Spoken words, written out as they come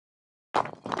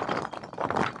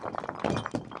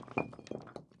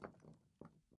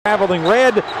Traveling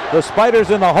red, the Spiders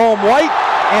in the home white,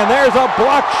 and there's a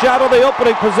block shot on the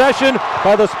opening possession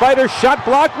by the Spiders shot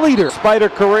block leader. Spider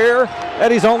career,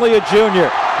 and he's only a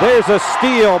junior. There's a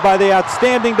steal by the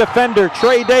outstanding defender,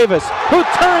 Trey Davis, who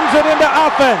turns it into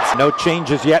offense. No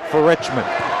changes yet for Richmond.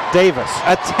 Davis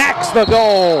attacks the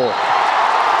goal.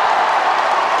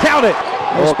 Count it.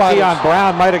 Keon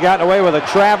Brown might have gotten away with a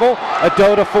travel.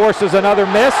 Adota forces another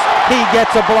miss. He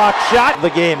gets a block shot. The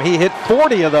game, he hit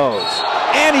 40 of those.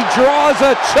 And he draws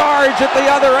a charge at the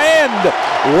other end.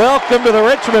 Welcome to the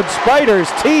Richmond Spiders,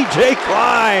 TJ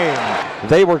Klein.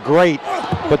 They were great.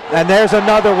 And there's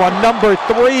another one, number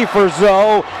 3 for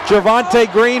Zoe.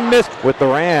 Javante Green missed with the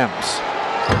Rams.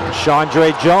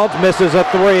 Chandre Jones misses a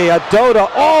 3. Adota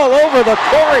all over the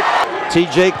court.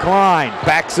 TJ Klein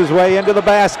backs his way into the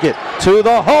basket, to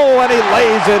the hole, and he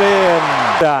lays it in.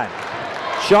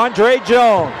 Chandre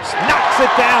Jones knocks it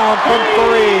down from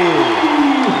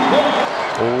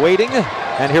 3. Waiting,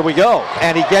 and here we go.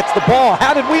 And he gets the ball.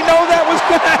 How did we know that was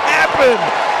going to happen?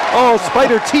 Oh,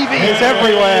 Spider TV is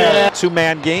everywhere.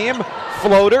 Two-man game,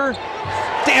 floater,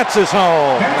 dances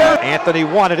home. Anthony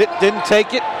wanted it, didn't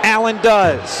take it. Allen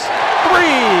does.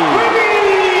 3.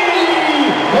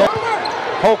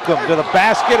 Holcomb to the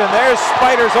basket, and there's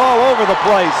Spiders all over the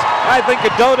place. I think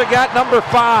Adota got number 5,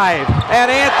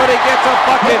 and Anthony gets a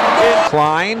bucket.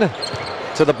 Klein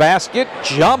to the basket,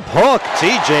 jump hook.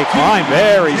 TJ Klein,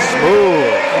 very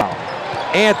smooth.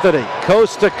 Anthony,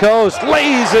 coast to coast,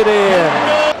 lays it in.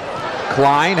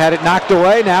 Klein had it knocked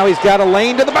away. Now he's got a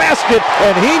lane to the basket,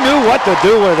 and he knew what to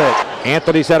do with it.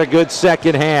 Anthony's had a good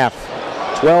second half.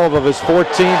 12 of his 14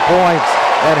 points.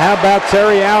 And how about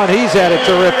Terry Allen? He's had a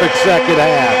terrific second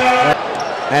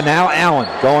half. And now Allen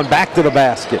going back to the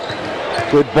basket.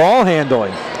 Good ball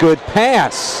handling. Good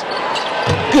pass.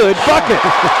 Good bucket.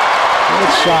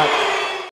 Good shot.